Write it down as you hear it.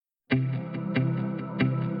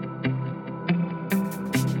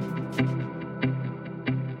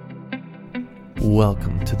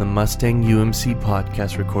Welcome to the Mustang UMC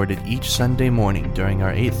podcast, recorded each Sunday morning during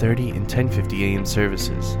our 8:30 and 10:50 a.m.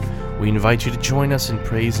 services. We invite you to join us in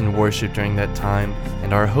praise and worship during that time,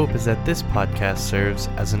 and our hope is that this podcast serves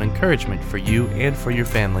as an encouragement for you and for your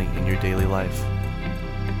family in your daily life.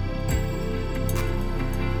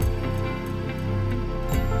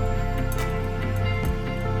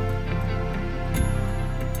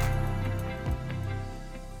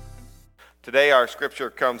 Today our scripture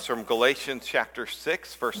comes from Galatians chapter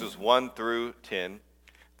 6, verses 1 through 10.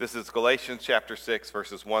 This is Galatians chapter 6,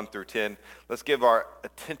 verses 1 through 10. Let's give our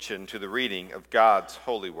attention to the reading of God's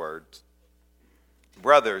holy words.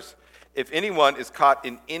 Brothers, if anyone is caught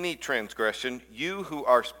in any transgression, you who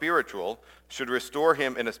are spiritual should restore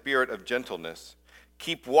him in a spirit of gentleness.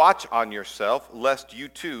 Keep watch on yourself, lest you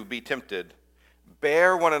too be tempted.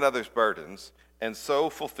 Bear one another's burdens, and so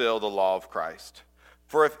fulfill the law of Christ.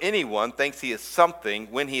 For if anyone thinks he is something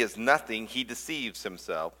when he is nothing, he deceives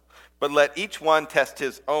himself. But let each one test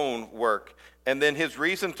his own work, and then his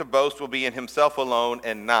reason to boast will be in himself alone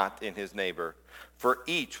and not in his neighbor. For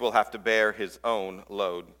each will have to bear his own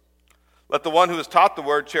load. Let the one who is taught the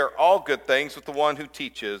word share all good things with the one who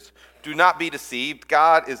teaches. Do not be deceived.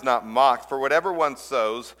 God is not mocked. For whatever one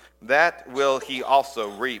sows, that will he also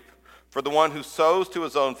reap. For the one who sows to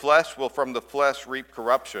his own flesh will from the flesh reap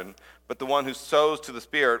corruption, but the one who sows to the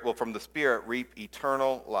Spirit will from the Spirit reap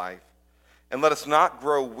eternal life. And let us not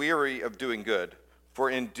grow weary of doing good, for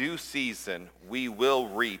in due season we will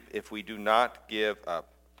reap if we do not give up.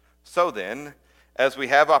 So then, as we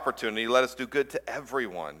have opportunity, let us do good to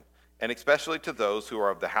everyone, and especially to those who are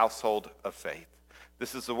of the household of faith.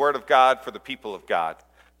 This is the word of God for the people of God.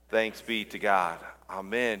 Thanks be to God.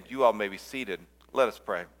 Amen. You all may be seated. Let us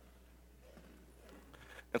pray.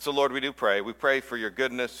 And so, Lord, we do pray. We pray for your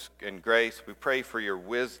goodness and grace. We pray for your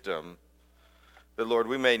wisdom, that, Lord,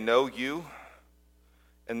 we may know you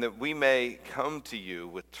and that we may come to you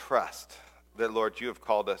with trust, that, Lord, you have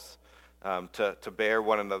called us to bear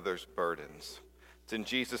one another's burdens. It's in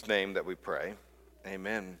Jesus' name that we pray.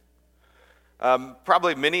 Amen.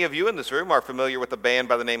 Probably many of you in this room are familiar with a band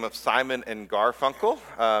by the name of Simon and Garfunkel.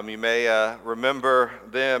 You may remember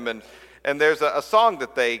them, and there's a song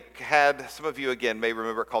that they had, some of you again may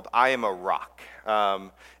remember it, called I Am a Rock.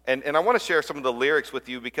 And I want to share some of the lyrics with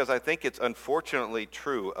you because I think it's unfortunately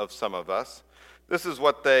true of some of us. This is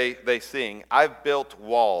what they sing. I've built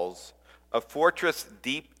walls, a fortress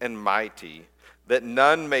deep and mighty, that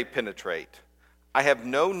none may penetrate. I have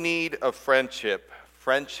no need of friendship.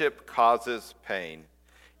 Friendship causes pain.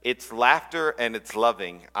 Its laughter and its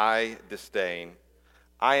loving I disdain.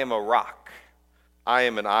 I am a rock. I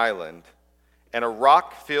am an island, and a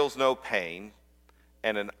rock feels no pain,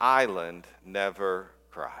 and an island never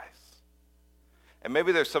cries. And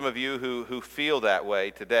maybe there's some of you who feel that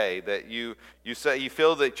way today, that you say you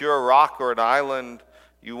feel that you're a rock or an island.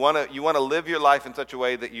 You want to live your life in such a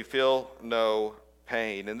way that you feel no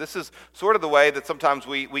pain. And this is sort of the way that sometimes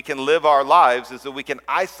we can live our lives, is that we can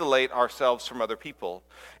isolate ourselves from other people,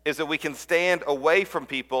 is that we can stand away from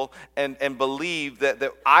people and believe that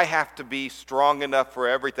I have to be strong enough for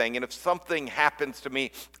everything. And if something happens to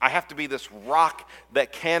me, I have to be this rock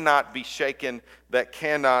that cannot be shaken, that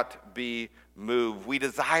cannot be moved. We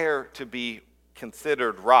desire to be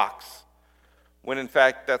considered rocks, when in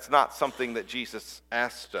fact that's not something that Jesus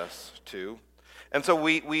asked us to. And so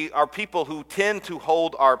we are people who tend to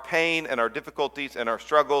hold our pain and our difficulties and our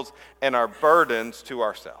struggles and our burdens to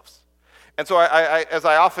ourselves. And so I as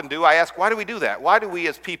I often do, I ask, why do we do that? Why do we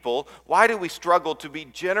as people, why do we struggle to be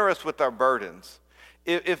generous with our burdens?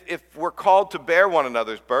 If we're called to bear one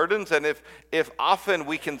another's burdens, and if often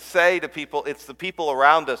we can say to people, it's the people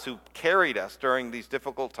around us who carried us during these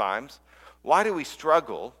difficult times, why do we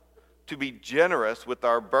struggle to be generous with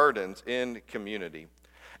our burdens in community?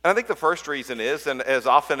 And I think the first reason is, and as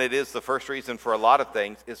often it is the first reason for a lot of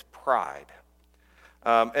things, is pride.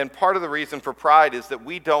 And part of the reason for pride is that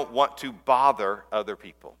we don't want to bother other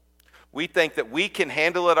people. We think that we can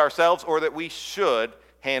handle it ourselves, or that we should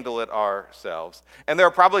handle it ourselves. And there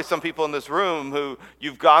are probably some people in this room who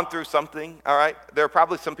you've gone through something, all right? There are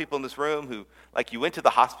probably some people in this room who, like, you went to the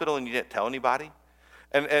hospital and you didn't tell anybody.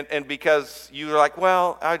 And because you were like,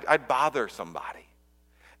 well, I'd bother somebody.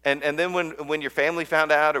 And then when your family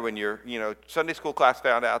found out, or when your Sunday school class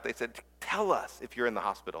found out, they said, tell us if you're in the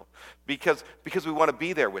hospital, because we want to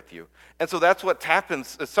be there with you. And so that's what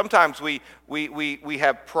happens. Sometimes we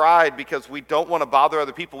have pride because we don't want to bother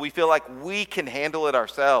other people. We feel like we can handle it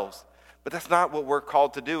ourselves. But that's not what we're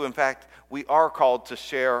called to do. In fact, we are called to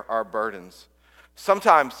share our burdens.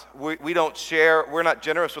 Sometimes we don't share, we're not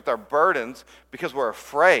generous with our burdens because we're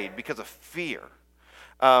afraid, because of fear.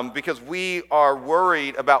 because we are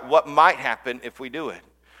worried about what might happen if we do it.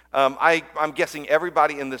 I'm guessing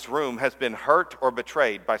everybody in this room has been hurt or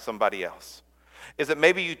betrayed by somebody else. Is that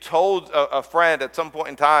maybe you told a friend at some point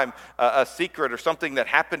in time a secret or something that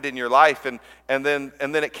happened in your life, and then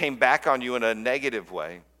it came back on you in a negative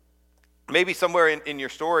way. Maybe somewhere in your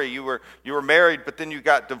story you were married, but then you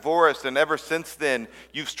got divorced, and ever since then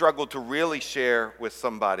you've struggled to really share with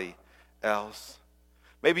somebody else.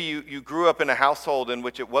 Maybe you grew up in a household in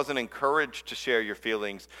which it wasn't encouraged to share your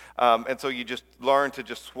feelings, and so you just learned to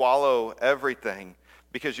just swallow everything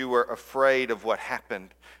because you were afraid of what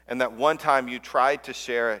happened. And that one time you tried to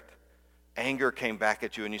share it, anger came back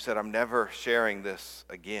at you and you said, I'm never sharing this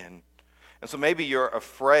again. And so maybe you're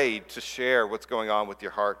afraid to share what's going on with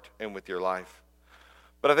your heart and with your life.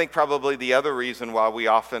 But I think probably the other reason why we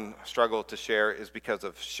often struggle to share is because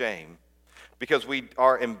of shame. Because we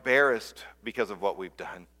are embarrassed because of what we've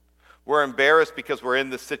done. We're embarrassed because we're in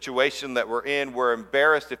the situation that we're in. We're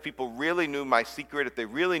embarrassed if people really knew my secret, if they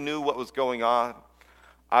really knew what was going on,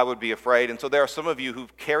 I would be afraid. And so there are some of you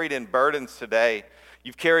who've carried in burdens today.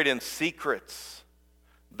 You've carried in secrets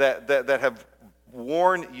that have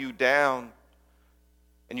worn you down.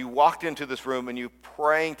 And you walked into this room and you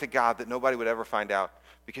praying to God that nobody would ever find out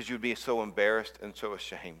because you'd be so embarrassed and so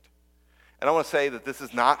ashamed. And I want to say that this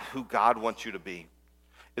is not who God wants you to be.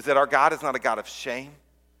 Is that our God is not a God of shame.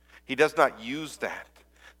 He does not use that.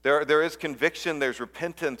 There is conviction, there's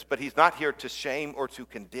repentance, but he's not here to shame or to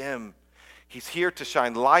condemn. He's here to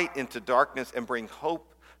shine light into darkness and bring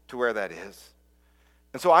hope to where that is.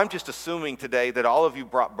 And so I'm just assuming today that all of you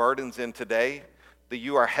brought burdens in today that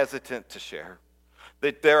you are hesitant to share.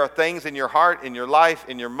 That there are things in your heart, in your life,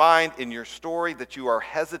 in your mind, in your story that you are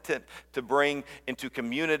hesitant to bring into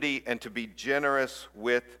community and to be generous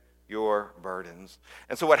with your burdens.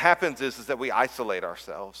 And so what happens is that we isolate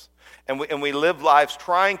ourselves. And we live lives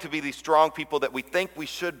trying to be these strong people that we think we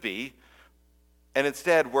should be. And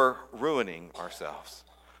instead, we're ruining ourselves.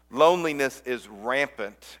 Loneliness is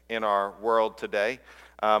rampant in our world today.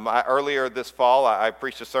 Earlier this fall, I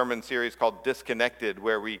preached a sermon series called Disconnected,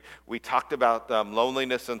 where we talked about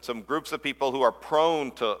loneliness and some groups of people who are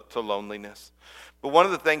prone to loneliness. But one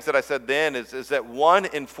of the things that I said then is that 1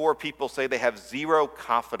 in 4 people say they have zero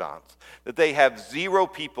confidants, that they have zero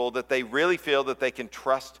people that they really feel that they can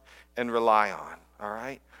trust and rely on, all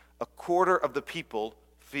right? 1/4 of the people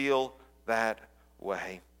feel that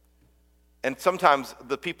way. And sometimes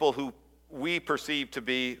the people who we perceive to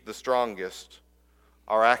be the strongest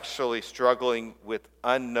are actually struggling with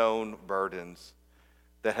unknown burdens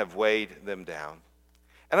that have weighed them down.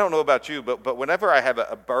 And I don't know about you, but whenever I have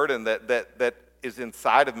a burden that is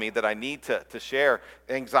inside of me that I need to share,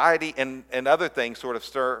 anxiety and other things sort of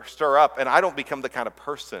stir up, and I don't become the kind of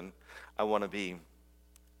person I want to be.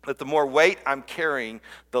 That the more weight I'm carrying,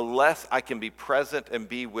 the less I can be present and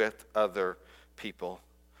be with other people.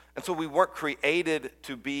 And so we weren't created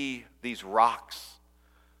to be these rocks,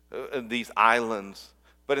 these islands,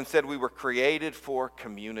 but instead we were created for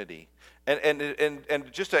community.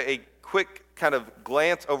 And just a quick kind of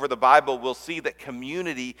glance over the Bible, we'll see that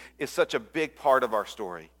community is such a big part of our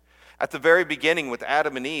story. At the very beginning with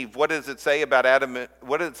Adam and Eve, what does it say about Adam?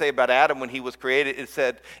 What did it say about Adam when he was created? It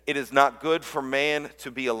said, "It is not good for man to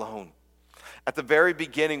be alone." At the very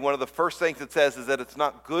beginning, one of the first things it says is that it's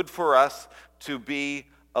not good for us to be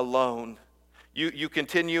alone. You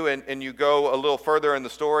continue and you go a little further in the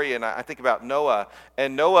story, and I think about Noah.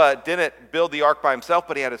 And Noah didn't build the ark by himself,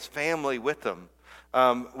 but he had his family with him.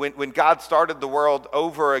 When God started the world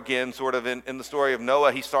over again, sort of in the story of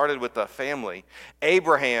Noah, he started with a family.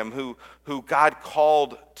 Abraham, who God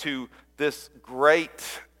called to this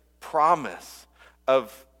great promise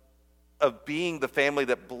of being the family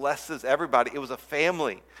that blesses everybody. It was a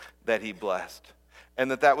family that he blessed, and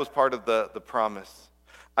that was part of the promise.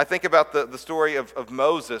 I think about the story of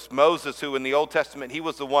Moses. Moses, who in the Old Testament, he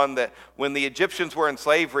was the one that when the Egyptians were in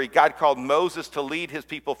slavery, God called Moses to lead his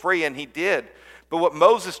people free, and he did. But what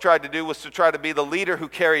Moses tried to do was to try to be the leader who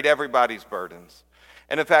carried everybody's burdens.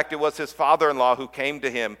 And in fact, it was his father-in-law who came to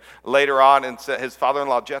him later on, and said, his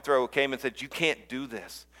father-in-law Jethro came and said, "You can't do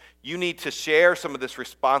this. You need to share some of this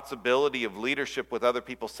responsibility of leadership with other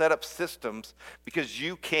people. Set up systems because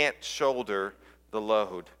you can't shoulder the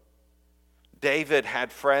load." David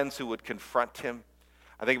had friends who would confront him.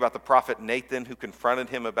 I think about the prophet Nathan, who confronted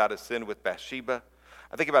him about his sin with Bathsheba.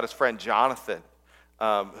 I think about his friend Jonathan,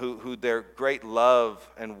 who their great love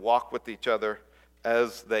and walk with each other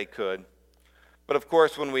as they could. But of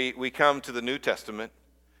course, when we come to the New Testament,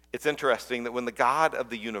 it's interesting that when the God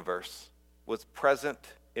of the universe was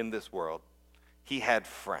present in this world, he had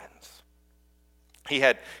friends. He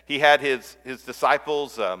had his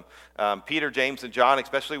disciples, Peter, James, and John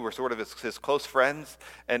especially, were sort of his close friends,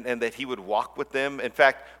 and that he would walk with them. In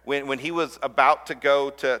fact, when he was about to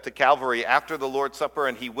go to Calvary after the Lord's Supper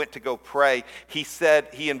and he went to go pray, he said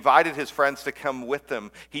he invited his friends to come with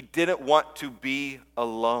him. He didn't want to be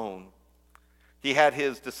alone. He had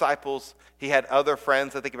his disciples. He had other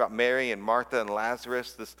friends. I think about Mary and Martha and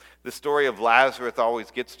Lazarus. The story of Lazarus always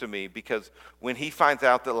gets to me because when he finds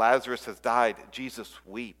out that Lazarus has died, Jesus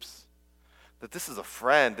weeps. That this is a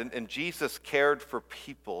friend, and Jesus cared for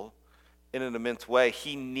people in an immense way.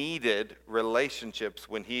 He needed relationships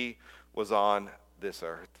when he was on this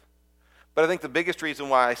earth. But I think the biggest reason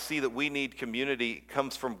why I see that we need community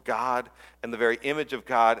comes from God and the very image of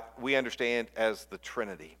God we understand as the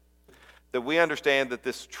Trinity. That we understand that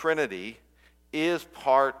this Trinity is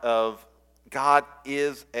part of, God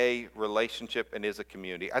is a relationship and is a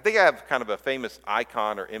community. I think I have kind of a famous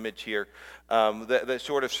icon or image here that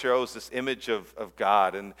sort of shows this image of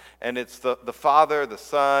God. And it's the Father, the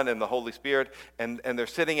Son, and the Holy Spirit. And they're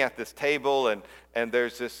sitting at this table, and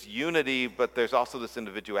there's this unity, but there's also this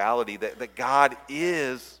individuality, that God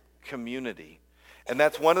is community. And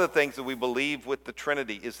that's one of the things that we believe with the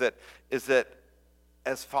Trinity, is that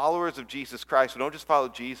as followers of Jesus Christ, we don't just follow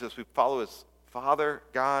Jesus, we follow his Father,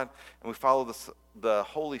 God, and we follow the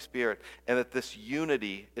Holy Spirit, and that this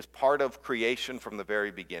unity is part of creation from the very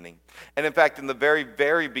beginning. And in fact, in the very,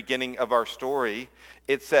 very beginning of our story,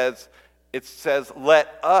 it says,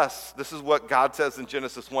 let us, this is what God says in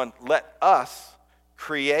Genesis 1, let us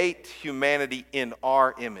create humanity in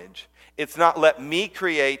our image. It's not let me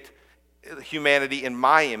create humanity in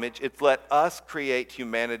my image, it's let us create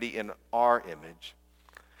humanity in our image.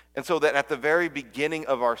 And so that at the very beginning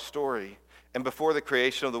of our story, and before the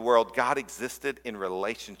creation of the world, God existed in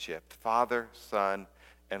relationship, Father, Son,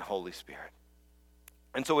 and Holy Spirit.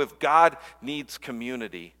 And so if God needs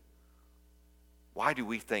community, why do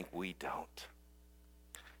we think we don't?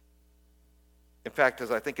 In fact,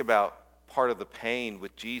 as I think about part of the pain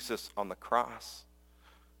with Jesus on the cross,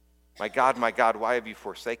 my God, why have you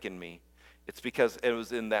forsaken me? It's because it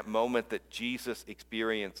was in that moment that Jesus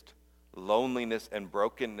experienced loneliness and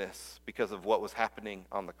brokenness because of what was happening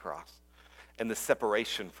on the cross and the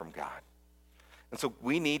separation from God. And so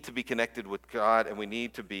we need to be connected with God, and we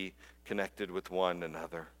need to be connected with one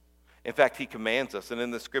another. In fact, he commands us, and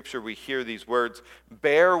in the scripture we hear these words,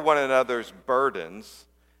 bear one another's burdens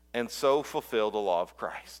and so fulfill the law of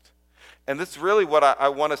Christ. And this is really what I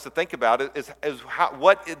want us to think about, is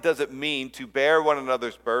what does it mean to bear one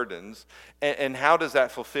another's burdens, and how does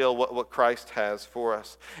that fulfill what Christ has for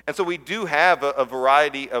us? And so we do have a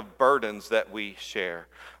variety of burdens that we share.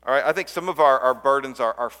 All right, I think some of our burdens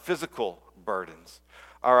are physical burdens.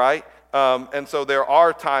 All right, and so there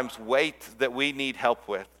are times weight that we need help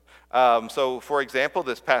with. So for example,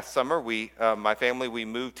 this past summer, my family, we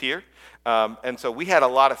moved here, and so we had a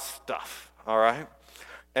lot of stuff. All right.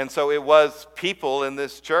 And so it was people in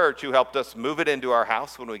this church who helped us move it into our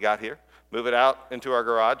house when we got here, move it out into our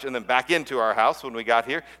garage, and then back into our house when we got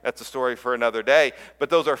here. That's a story for another day. But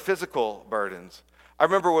those are physical burdens. I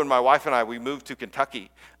remember when my wife and we moved to Kentucky.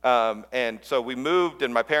 And so we moved,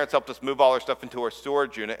 and my parents helped us move all our stuff into our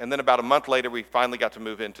storage unit. And then about a month later, we finally got to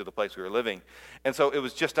move into the place we were living. And so it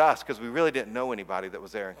was just us, because we really didn't know anybody that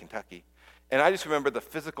was there in Kentucky. And I just remember the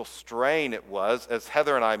physical strain it was as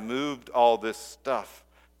Heather and I moved all this stuff.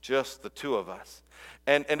 Just the two of us.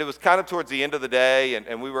 And it was kind of towards the end of the day,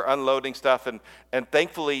 and we were unloading stuff, and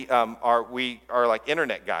thankfully our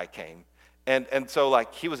internet guy came. And so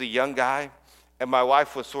he was a young guy, and my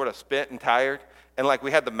wife was sort of spent and tired, and we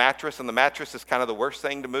had the mattress, and the mattress is kind of the worst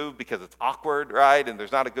thing to move because it's awkward, right? And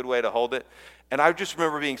there's not a good way to hold it. And I just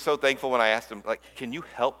remember being so thankful when I asked him, can you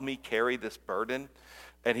help me carry this burden?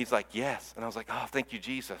 And he's like, yes. And I was like, oh, thank you,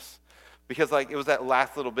 Jesus. Because it was that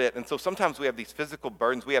last little bit. And so sometimes we have these physical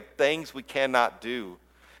burdens. We have things we cannot do.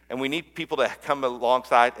 And we need people to come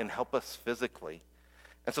alongside and help us physically.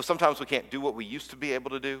 And so sometimes we can't do what we used to be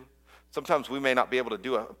able to do. Sometimes we may not be able to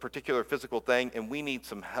do a particular physical thing, and we need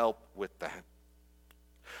some help with that.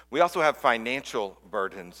 We also have financial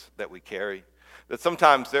burdens that we carry. That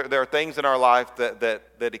sometimes there are things in our life that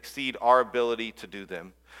exceed our ability to do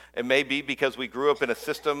them. It may be because we grew up in a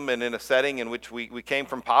system and in a setting in which we came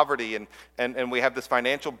from poverty, and we have this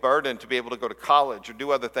financial burden to be able to go to college or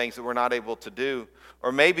do other things that we're not able to do.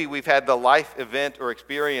 Or maybe we've had the life event or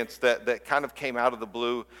experience that kind of came out of the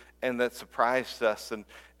blue and that surprised us.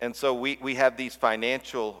 And so we have these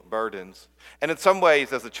financial burdens. And in some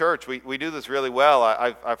ways, as a church, we do this really well.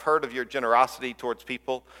 I've heard of your generosity towards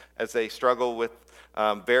people as they struggle with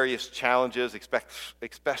various challenges,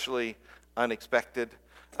 especially unexpected.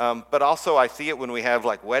 But also I see it when we have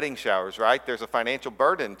like wedding showers, right? There's a financial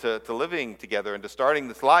burden to living together and to starting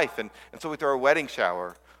this life. And so we throw a wedding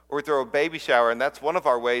shower or we throw a baby shower, and that's one of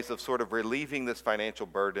our ways of sort of relieving this financial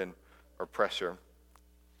burden or pressure.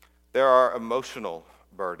 There are emotional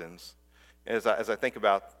burdens. As I think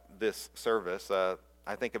about this service,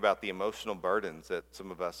 I think about the emotional burdens that some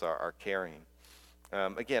of us are carrying.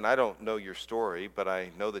 Again, I don't know your story, but I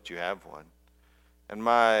know that you have one. And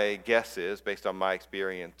my guess is, based on my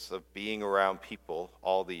experience of being around people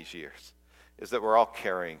all these years, is that we're all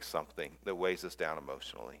carrying something that weighs us down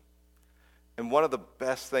emotionally. And one of the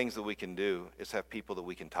best things that we can do is have people that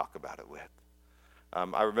we can talk about it with.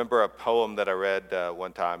 I remember a poem that I read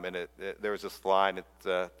one time, and there was this line,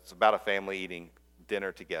 it's about a family eating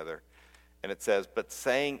dinner together, and it says, "But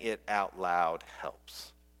saying it out loud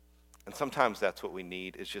helps." And sometimes that's what we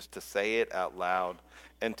need, is just to say it out loud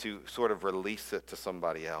and to sort of release it to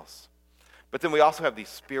somebody else. But then we also have these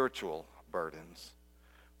spiritual burdens.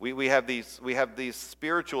 We have these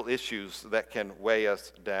spiritual issues that can weigh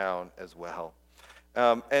us down as well.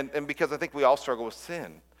 And because I think we all struggle with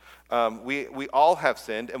sin. We all have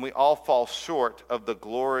sinned, and we all fall short of the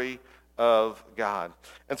glory of God.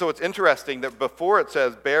 And so it's interesting that before it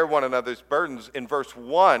says, bear one another's burdens, in verse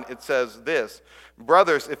 1 it says this,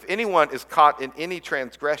 "Brothers, if anyone is caught in any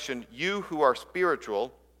transgression, you who are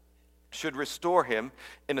spiritual should restore him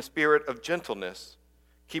in a spirit of gentleness.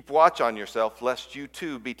 Keep watch on yourself, lest you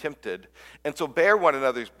too be tempted." And so bear one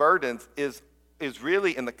another's burdens is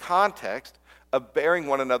really in the context of bearing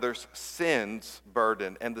one another's sins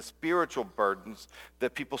burden and the spiritual burdens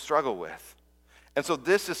that people struggle with. And so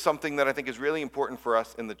this is something that I think is really important for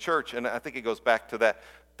us in the church, and I think it goes back to that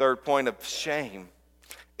third point of shame,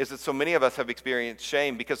 is that so many of us have experienced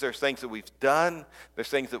shame because there's things that we've done, there's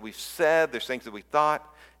things that we've said, there's things that we thought,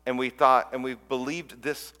 and we've believed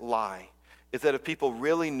this lie, is that if people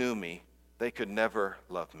really knew me, they could never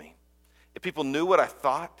love me. If people knew what I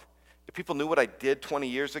thought, if people knew what I did 20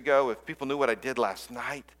 years ago, if people knew what I did last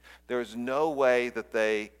night, there is no way that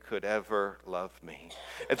they could ever love me.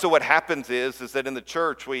 And so what happens is that in the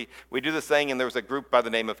church, we do this thing, and there was a group by the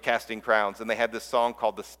name of Casting Crowns, and they had this song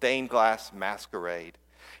called the Stained Glass Masquerade,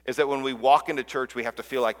 is that when we walk into church, we have to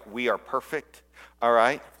feel like we are perfect, all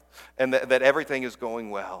right? And that everything is going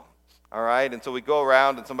well, all right? And so we go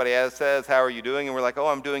around, and somebody says, "How are you doing?" And we're like, "Oh,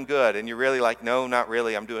 I'm doing good." And you're really like, "No, not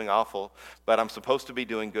really. I'm doing awful, but I'm supposed to be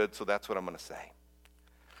doing good, so that's what I'm going to say."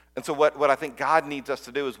 And so what I think God needs us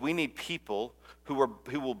to do is we need people who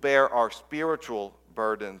will bear our spiritual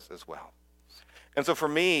burdens as well. And so for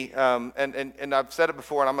me, and I've said it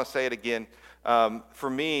before, and I'm going to say it again, for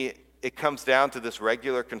me, it comes down to this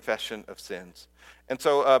regular confession of sins. And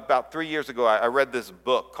so about 3 years ago, I read this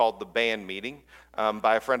book called The Band Meeting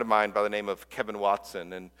by a friend of mine by the name of Kevin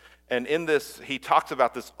Watson. And in this, he talks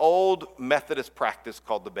about this old Methodist practice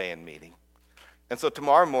called the band meeting. And so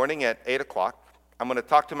tomorrow morning at 8 o'clock, I'm going to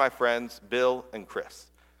talk to my friends Bill and Chris.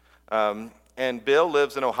 And Bill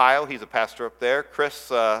lives in Ohio. He's a pastor up there.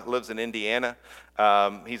 Chris lives in Indiana.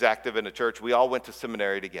 He's active in a church. We all went to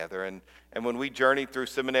seminary together. And when we journeyed through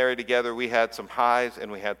seminary together, we had some highs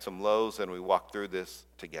and we had some lows, and we walked through this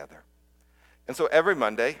together. And so every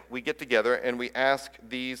Monday, we get together and we ask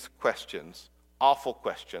these questions, awful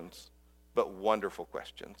questions, but wonderful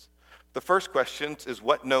questions. The first question is,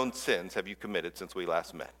 what known sins have you committed since we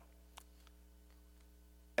last met?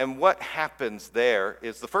 And what happens there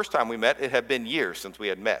is the first time we met, it had been years since we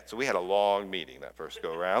had met. So we had a long meeting that first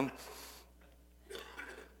go around.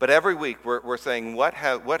 But every week we're saying,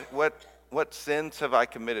 what sins have I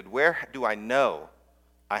committed? Where do I know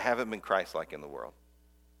I haven't been Christ-like in the world?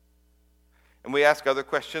 And we ask other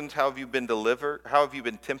questions. How have you been delivered? How have you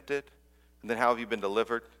been tempted? And then how have you been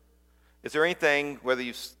delivered? Is there anything, whether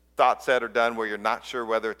you've thought, said, or done, where you're not sure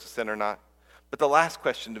whether it's a sin or not? But the last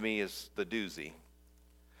question to me is the doozy.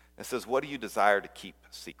 It says, what do you desire to keep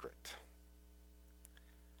secret?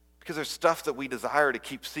 Because there's stuff that we desire to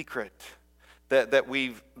keep secret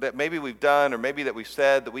that maybe we've done, or maybe that we've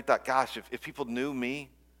said, that we thought, gosh, if people knew me,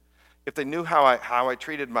 if they knew how I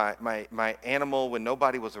treated my animal when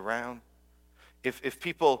nobody was around, if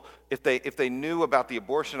they knew about the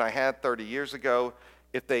abortion I had 30 years ago,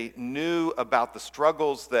 if they knew about the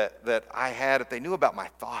struggles that I had, if they knew about my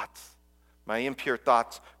thoughts, my impure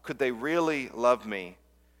thoughts, could they really love me?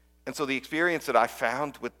 And so the experience that I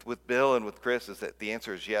found with Bill and with Chris is that the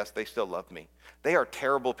answer is yes, they still love me. They are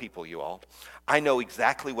terrible people, you all. I know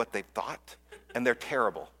exactly what they've thought, and they're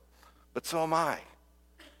terrible. But so am I.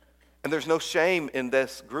 And there's no shame in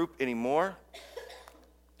this group anymore.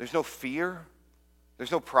 There's no fear.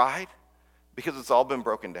 There's no pride, because it's all been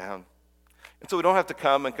broken down. And so we don't have to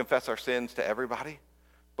come and confess our sins to everybody,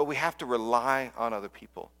 but we have to rely on other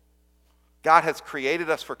people. God has created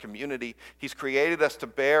us for community. He's created us to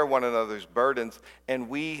bear one another's burdens, and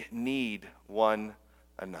we need one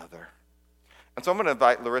another. And so I'm going to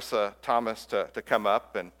invite Larissa Thomas to come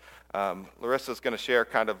up, and Larissa's going to share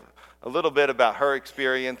kind of a little bit about her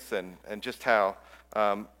experience and just how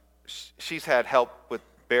she's had help with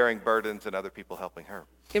bearing burdens and other people helping her.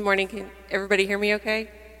 Good morning. Can everybody hear me okay?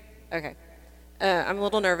 Okay. I'm a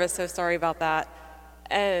little nervous, so sorry about that.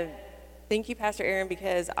 Thank you, Pastor Aaron,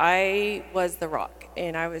 because I was the rock,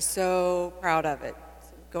 and I was so proud of it.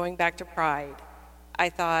 So going back to pride, I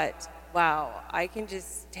thought, wow, I can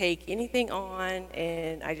just take anything on,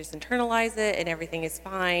 and I just internalize it, and everything is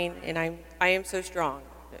fine, and I am so strong.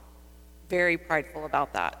 Very prideful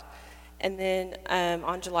about that. And then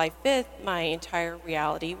on July 5th, my entire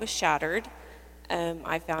reality was shattered.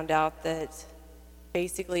 I found out that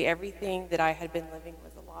basically everything that I had been living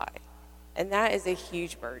was a lie. And that is a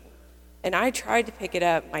huge burden. And I tried to pick it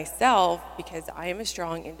up myself because I am a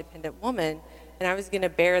strong, independent woman, and I was going to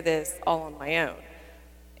bear this all on my own.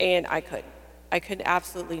 And I couldn't. I could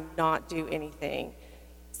absolutely not do anything.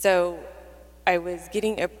 So I was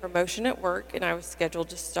getting a promotion at work, and I was scheduled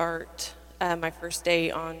to start my first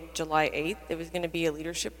day on July 8th. It was going to be a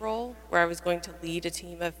leadership role where I was going to lead a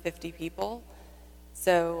team of 50 people.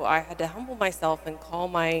 So I had to humble myself and call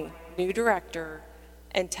my new director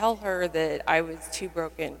and tell her that I was too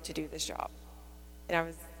broken to do this job.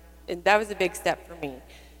 And that was a big step for me.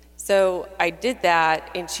 So I did that,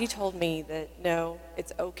 and she told me that, no,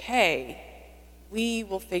 it's okay. We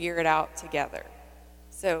will figure it out together.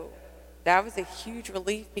 So that was a huge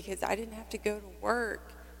relief because I didn't have to go to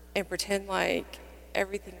work and pretend like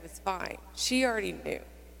everything was fine. She already knew.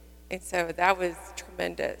 And so that was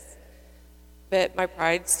tremendous. But my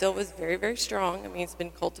pride still was very, very strong. I mean, it's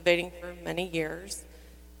been cultivating for many years.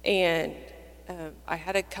 And I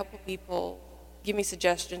had a couple people give me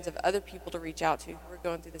suggestions of other people to reach out to who were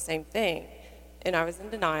going through the same thing. And I was in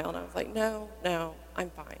denial, and I was like, no, I'm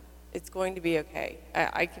fine. It's going to be okay.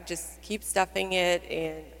 I can just keep stuffing it,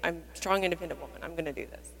 and I'm a strong, independent woman. I'm going to do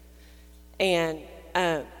this. And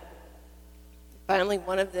finally,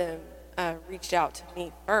 one of them reached out to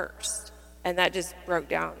me first, and that just broke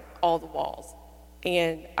down all the walls.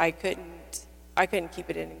 And I couldn't keep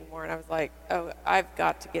it in anymore. And I was like, oh, I've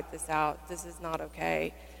got to get this out. This is not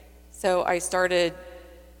okay. So I started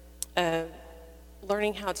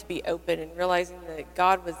learning how to be open and realizing that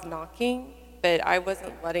God was knocking, but I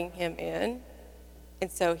wasn't letting him in.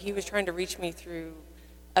 And so he was trying to reach me through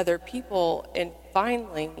other people. And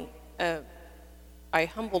finally, I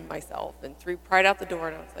humbled myself and threw pride out the door.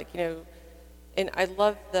 And I was like, and I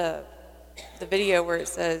love the video where it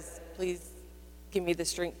says, please give me the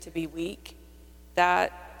strength to be weak.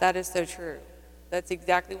 That is so true. That's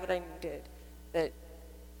exactly what I needed, that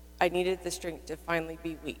I needed the strength to finally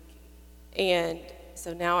be weak. And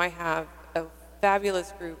so now I have a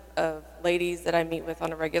fabulous group of ladies that I meet with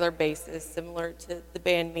on a regular basis, similar to the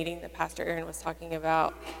band meeting that Pastor Aaron was talking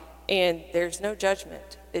about. And there's no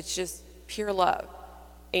judgment. It's just pure love.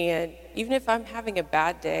 And even if I'm having a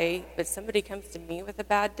bad day, but somebody comes to me with a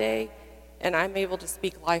bad day, and I'm able to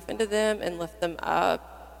speak life into them and lift them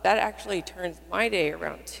up, that actually turns my day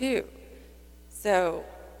around too. So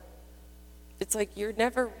it's like you're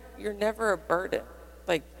never a burden.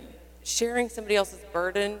 Like sharing somebody else's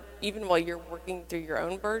burden, even while you're working through your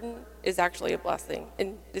own burden, is actually a blessing.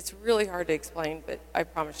 And it's really hard to explain, but I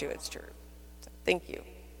promise you it's true. So thank you.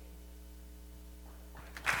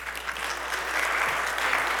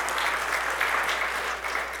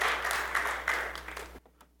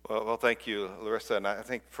 Well, thank you, Larissa. And I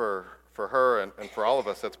think for her and for all of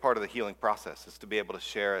us, that's part of the healing process, is to be able to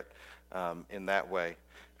share it in that way.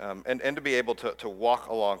 And to be able to walk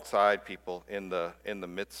alongside people in the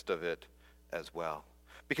midst of it as well.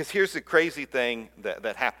 Because here's the crazy thing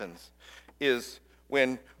that happens is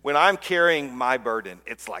when I'm carrying my burden,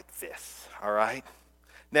 it's like this, all right?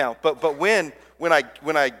 Now, but when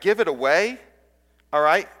I give it away, all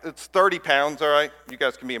right, it's 30 pounds, all right? You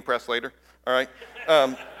guys can be impressed later, all right?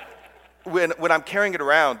 When I'm carrying it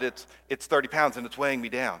around, it's 30 pounds and it's weighing me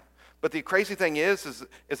down. But the crazy thing is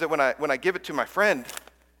that when I give it to my friend,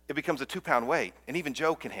 it becomes a 2-pound weight, and even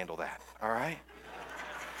Joe can handle that, all right?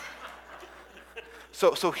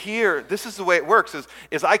 So here, this is the way it works,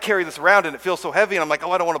 is I carry this around and it feels so heavy, and I'm like,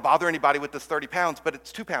 oh, I don't want to bother anybody with this 30 pounds, but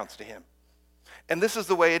it's 2 pounds to him. And this is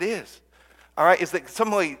the way it is, all right, is that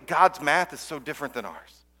some way God's math is so different than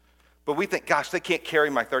ours. But we think, gosh, they can't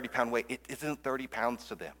carry my 30-pound weight. It isn't 30 pounds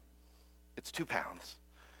to them. It's 2 pounds.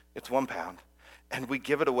 It's 1 pound. And we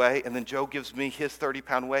give it away, and then Joe gives me his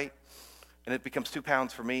 30-pound weight, and it becomes 2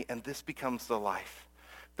 pounds for me, and this becomes the life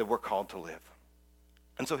that we're called to live.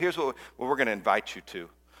 And so here's what we're going to invite you to.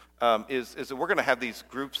 Is that we're going to have these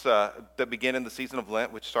groups that begin in the season of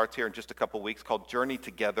Lent, which starts here in just a couple weeks, called Journey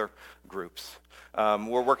Together groups.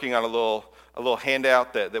 We're working on a little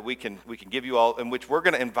handout that we can give you all, in which we're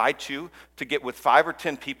going to invite you to get with 5 or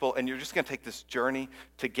 10 people, and you're just going to take this journey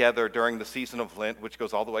together during the season of Lent, which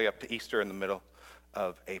goes all the way up to Easter in the middle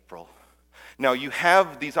of April. Now, you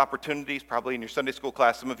have these opportunities probably in your Sunday school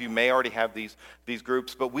class. Some of you may already have these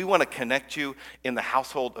groups, but we want to connect you in the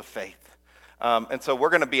household of faith. And so we're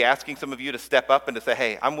going to be asking some of you to step up and to say,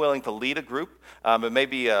 hey, I'm willing to lead a group. It may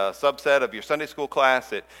be a subset of your Sunday school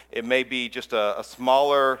class. It may be just a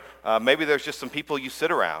smaller, maybe there's just some people you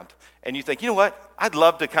sit around and you think, you know what, I'd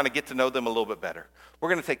love to kind of get to know them a little bit better. We're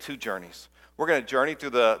going to take 2 journeys. We're going to journey through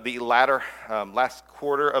the latter, last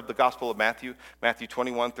quarter of the Gospel of Matthew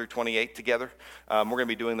 21 through 28 together. We're going to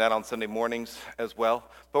be doing that on Sunday mornings as well.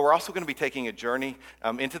 But we're also going to be taking a journey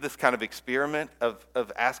into this kind of experiment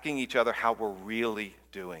of asking each other how we're really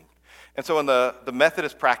doing. And so in the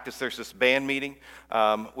Methodist practice, there's this band meeting,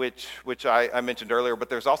 which I mentioned earlier, but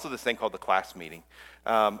there's also this thing called the class meeting.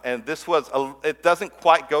 And this it doesn't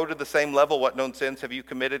quite go to the same level, what known sins have you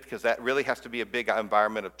committed, because that really has to be a big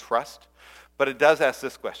environment of trust. But it does ask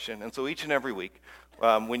this question. And so each and every week,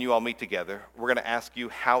 when you all meet together, we're going to ask you,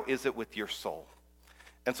 how is it with your soul?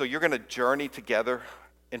 And so you're going to journey together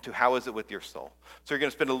into how is it with your soul. So you're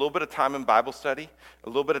going to spend a little bit of time in Bible study, a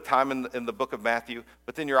little bit of time in the book of Matthew,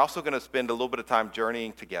 but then you're also going to spend a little bit of time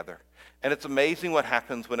journeying together. And it's amazing what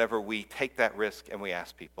happens whenever we take that risk and we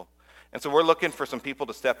ask people. And so we're looking for some people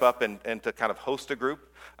to step up and to kind of host a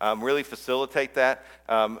group, really facilitate that.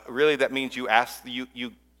 Really, that means you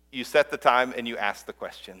set the time and you ask the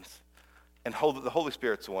questions. And the Holy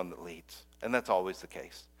Spirit's the one that leads. And that's always the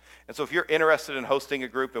case. And so if you're interested in hosting a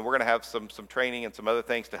group, and we're going to have some training and some other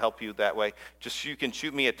things to help you that way, you can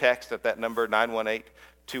shoot me a text at that number,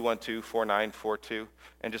 918-212-4942,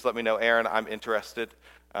 and just let me know, Aaron, I'm interested.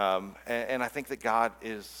 And I think that God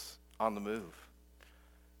is on the move.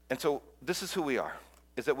 And so this is who we are,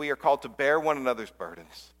 is that we are called to bear one another's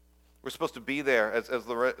burdens. We're supposed to be there, as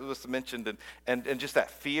Larissa mentioned, and just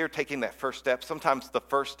that fear, taking that first step. Sometimes the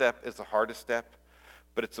first step is the hardest step,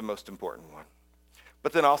 but it's the most important one.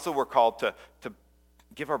 But then also we're called to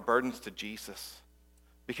give our burdens to Jesus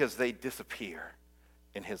because they disappear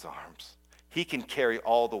in his arms. He can carry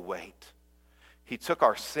all the weight. He took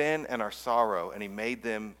our sin and our sorrow and he made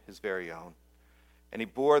them his very own. And he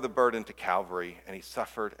bore the burden to Calvary and he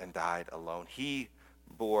suffered and died alone. He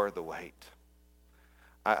bore the weight.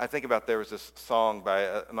 I think about, there was this song by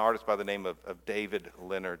an artist by the name of David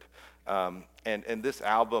Leonard. And this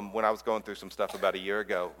album, when I was going through some stuff about a year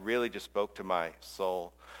ago, really just spoke to my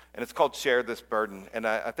soul. And it's called Share This Burden. And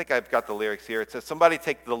I think I've got the lyrics here. It says, somebody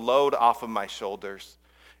take the load off of my shoulders.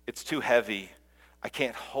 It's too heavy. I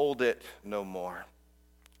can't hold it no more.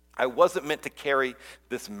 I wasn't meant to carry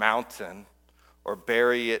this mountain or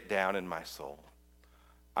bury it down in my soul.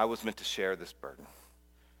 I was meant to share this burden.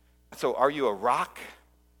 So are you a rock?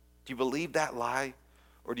 Do you believe that lie,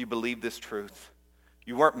 or do you believe this truth?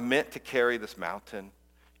 You weren't meant to carry this mountain.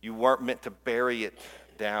 You weren't meant to bury it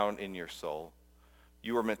down in your soul.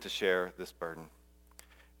 You were meant to share this burden.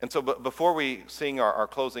 And so before we sing our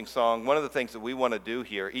closing song, one of the things that we want to do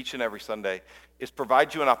here each and every Sunday is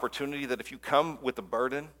provide you an opportunity that if you come with a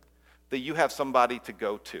burden, that you have somebody to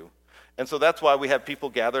go to. And so that's why we have people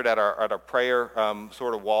gathered at our prayer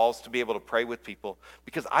sort of walls to be able to pray with people,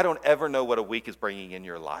 because I don't ever know what a week is bringing in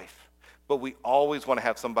your life. But we always want to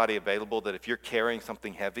have somebody available that if you're carrying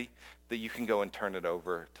something heavy, that you can go and turn it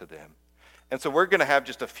over to them. And so we're going to have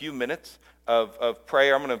just a few minutes of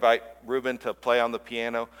prayer. I'm going to invite Ruben to play on the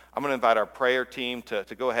piano. I'm going to invite our prayer team to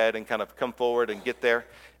go ahead and kind of come forward and get there.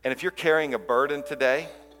 And if you're carrying a burden today,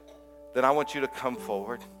 then I want you to come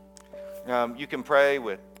forward. You can pray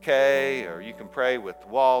with Kay, or you can pray with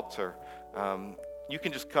Walt, or you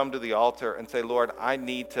can just come to the altar and say, Lord, I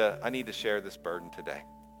need to share this burden today.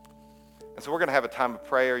 And so we're going to have a time of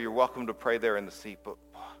prayer. You're welcome to pray there in the seat. But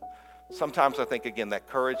sometimes I think, again, that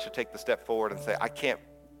courage to take the step forward and say, I can't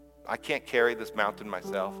carry this mountain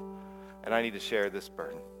myself, and I need to share this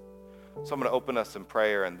burden. So I'm going to open us in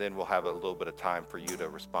prayer, and then we'll have a little bit of time for you to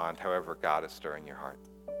respond however God is stirring your heart.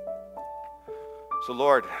 So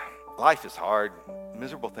Lord, life is hard.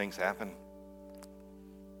 Miserable things happen.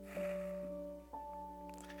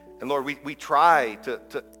 And Lord, we try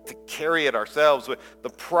to carry it ourselves with the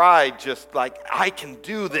pride, just like, I can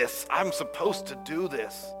do this. I'm supposed to do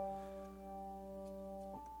this.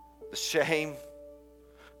 The shame,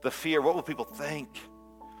 the fear, what will people think?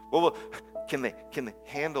 Can they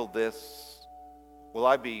handle this? Will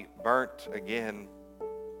I be burnt again?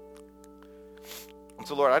 And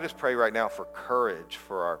so, Lord, I just pray right now for courage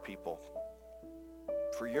for our people,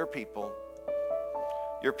 for your people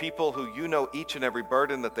who you know each and every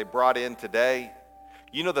burden that they brought in today.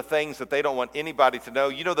 You know the things that they don't want anybody to know.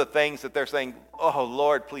 You know the things that they're saying, oh,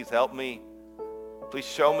 Lord, please help me. Please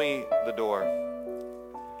show me the door.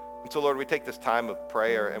 And so, Lord, we take this time of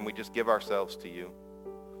prayer and we just give ourselves to you.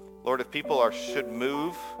 Lord, if people should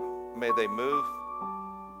move, may they move,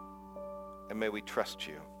 and may we trust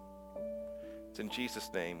you. It's in Jesus'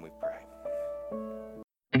 name we pray.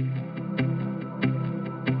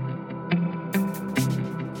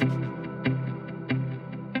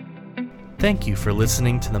 Thank you for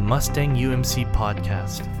listening to the Mustang UMC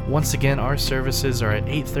podcast. Once again, our services are at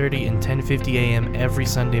 8:30 and 10:50 a.m. every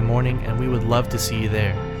Sunday morning, and we would love to see you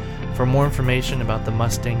there. For more information about the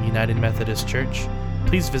Mustang United Methodist Church,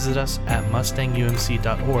 please visit us at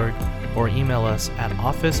mustangumc.org or email us at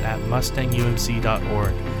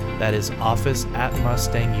office@mustangumc.org. That is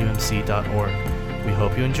office@mustangumc.org. We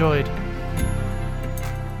hope you enjoyed.